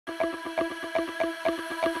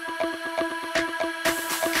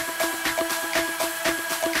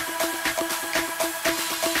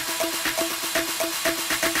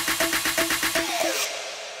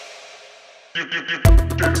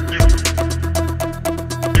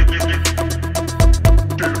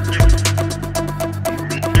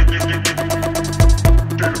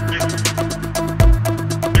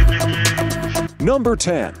Number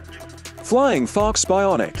 10. Flying Fox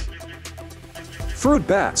Bionic. Fruit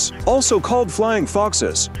bats, also called flying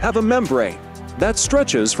foxes, have a membrane that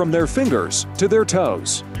stretches from their fingers to their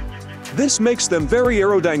toes. This makes them very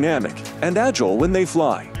aerodynamic and agile when they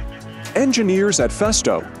fly. Engineers at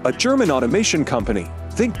Festo, a German automation company,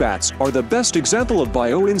 think bats are the best example of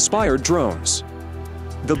bio-inspired drones.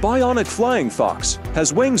 The Bionic Flying Fox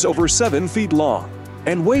has wings over 7 feet long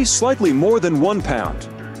and weighs slightly more than 1 pound.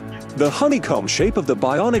 The honeycomb shape of the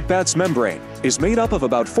Bionic bat's membrane is made up of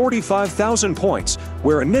about 45,000 points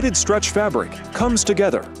where a knitted stretch fabric comes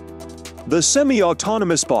together. The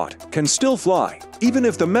semi-autonomous bot can still fly even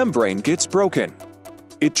if the membrane gets broken.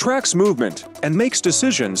 It tracks movement and makes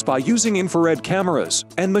decisions by using infrared cameras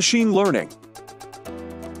and machine learning.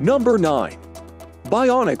 Number 9.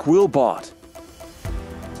 Bionic Wheel Bot.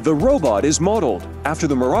 The robot is modeled after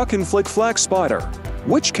the Moroccan flick-flack spider,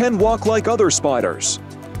 which can walk like other spiders.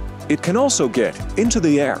 It can also get into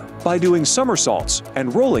the air by doing somersaults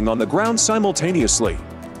and rolling on the ground simultaneously.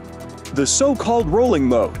 The so-called rolling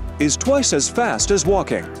mode is twice as fast as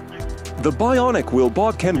walking. The Bionic Wheel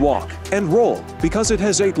Bot can walk and roll because it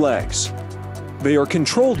has 8 legs. They are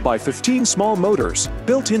controlled by 15 small motors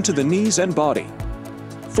built into the knees and body.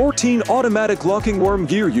 14 automatic locking worm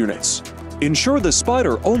gear units ensure the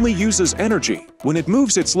spider only uses energy when it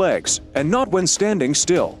moves its legs and not when standing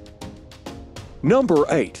still. Number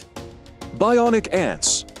 8. Bionic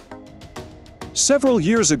Ants. Several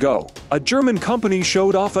years ago, a German company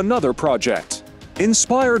showed off another project.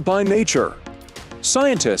 Inspired by nature,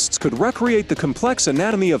 scientists could recreate the complex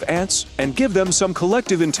anatomy of ants and give them some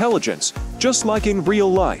collective intelligence, just like in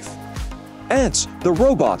real life. Ants, the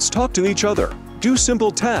robots, talk to each other, do simple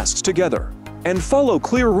tasks together, and follow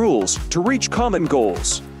clear rules to reach common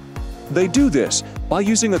goals. They do this by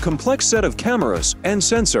using a complex set of cameras and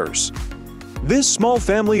sensors. This small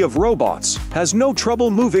family of robots has no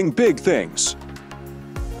trouble moving big things.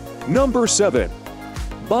 Number 7.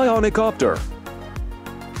 Bionic Opter.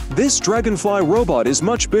 This dragonfly robot is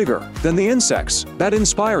much bigger than the insects that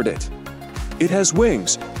inspired it. It has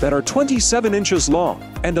wings that are 27 inches long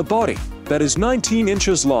and a body that is 19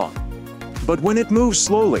 inches long. But when it moves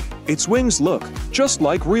slowly, its wings look just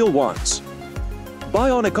like real ones.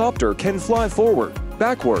 Bionic Opter can fly forward,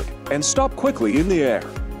 backward, and stop quickly in the air.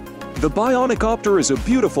 The Bionic Opter is a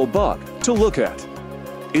beautiful bug to look at.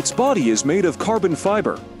 Its body is made of carbon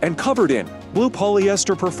fiber and covered in blue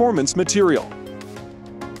polyester performance material.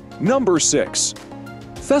 Number 6.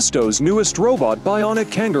 Festo's newest robot, Bionic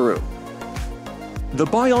Kangaroo. The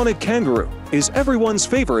Bionic Kangaroo is everyone's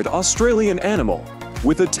favorite Australian animal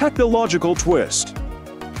with a technological twist.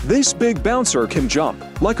 This big bouncer can jump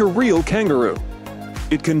like a real kangaroo.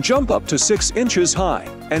 It can jump up to 6 inches high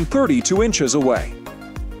and 32 inches away.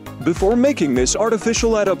 Before making this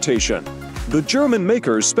artificial adaptation, the German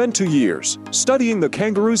makers spent 2 years studying the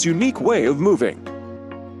kangaroo's unique way of moving.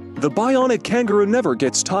 The Bionic Kangaroo never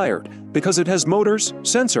gets tired because it has motors,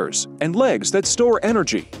 sensors, and legs that store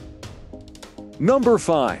energy. Number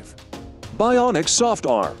 5. Bionic Soft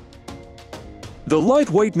Arm. The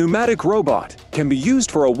lightweight pneumatic robot can be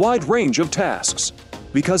used for a wide range of tasks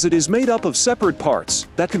because it is made up of separate parts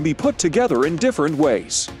that can be put together in different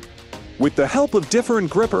ways. With the help of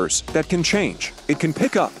different grippers that can change, it can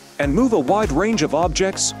pick up and move a wide range of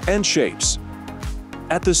objects and shapes.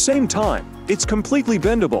 At the same time, it's completely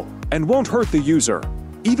bendable and won't hurt the user,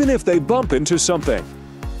 even if they bump into something.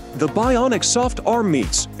 The Bionic Soft Arm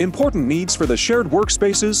meets important needs for the shared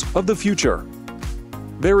workspaces of the future.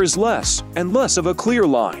 There is less and less of a clear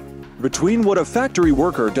line between what a factory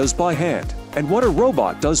worker does by hand and what a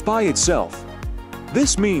robot does by itself.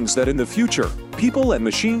 This means that in the future, people and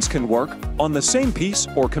machines can work on the same piece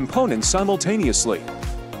or component simultaneously.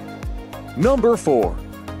 Number 4.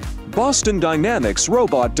 Boston Dynamics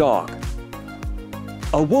Robot Dog.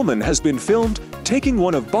 A woman has been filmed taking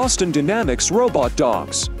one of Boston Dynamics' robot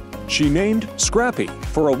dogs. She named Scrappy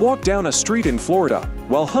for a walk down a street in Florida,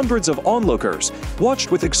 while hundreds of onlookers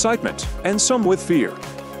watched with excitement and some with fear.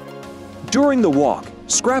 During the walk,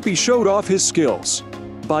 Scrappy showed off his skills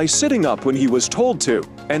by sitting up when he was told to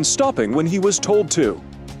and stopping when he was told to.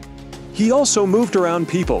 He also moved around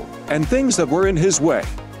people and things that were in his way.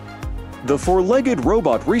 The 4-legged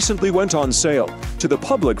robot recently went on sale to the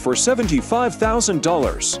public for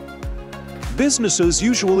 $75,000. Businesses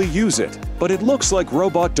usually use it, but it looks like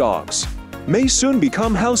robot dogs may soon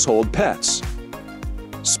become household pets.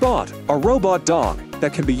 Spot, a robot dog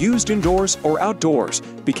that can be used indoors or outdoors,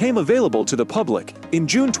 became available to the public in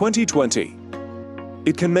June 2020.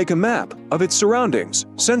 It can make a map of its surroundings,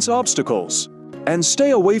 sense obstacles, and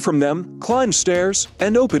stay away from them, climb stairs,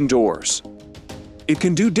 and open doors. It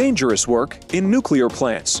can do dangerous work in nuclear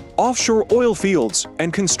plants, offshore oil fields,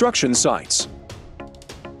 and construction sites.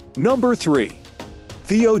 Number 3.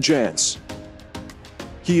 Theo Janse.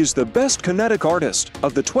 He is the best kinetic artist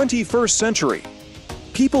of the 21st century.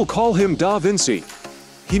 People call him Da Vinci.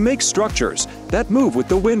 He makes structures that move with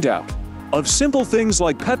the wind out, of simple things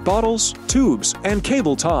like PET bottles, tubes, and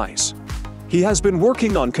cable ties. He has been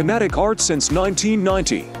working on kinetic art since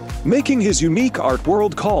 1990, making his unique art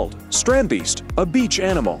world called Strandbeest, a beach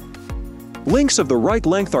animal. Links of the right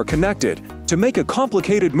length are connected to make a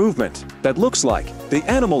complicated movement that looks like the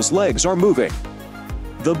animal's legs are moving.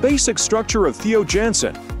 The basic structure of Theo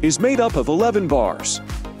Janse is made up of 11 bars.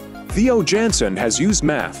 Theo Janse has used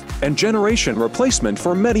math and generation replacement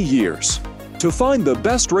for many years to find the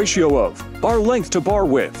best ratio of bar length to bar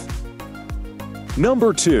width.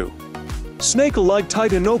 Number 2. Snake-alike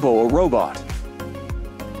Titanoboa robot.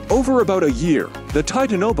 Over about a year, the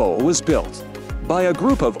Titanoboa was built by a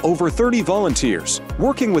group of over 30 volunteers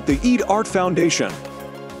working with the EAT Art Foundation.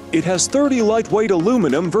 It has 30 lightweight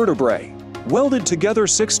aluminum vertebrae, welded together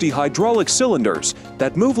 60 hydraulic cylinders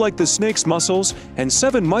that move like the snake's muscles, and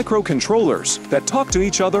 7 microcontrollers that talk to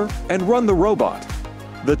each other and run the robot.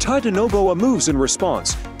 The Titanoboa moves in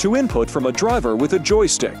response to input from a driver with a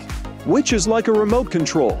joystick, which is like a remote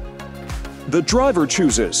control. The driver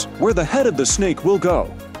chooses where the head of the snake will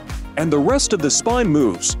go, and the rest of the spine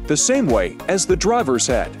moves the same way as the driver's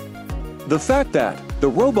head. The fact that the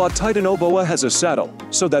robot Titanoboa has a saddle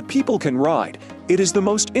so that people can ride, it is the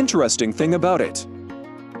most interesting thing about it.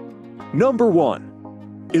 Number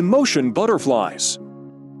 1. Emotion butterflies.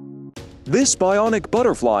 This bionic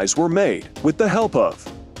butterflies were made with the help of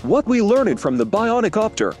what we learned from the Bionic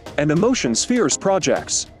Opter and Emotion Spheres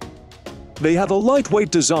projects. They have a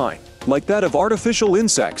lightweight design, like that of artificial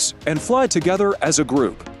insects, and fly together as a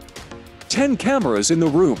group. 10 cameras in the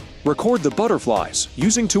room record the butterflies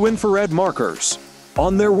using 2 infrared markers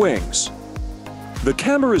on their wings. The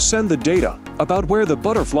cameras send the data about where the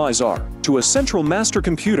butterflies are to a central master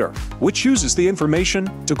computer, which uses the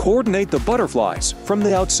information to coordinate the butterflies from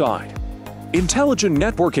the outside. Intelligent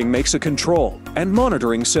networking makes a control and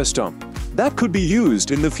monitoring system that could be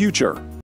used in the future.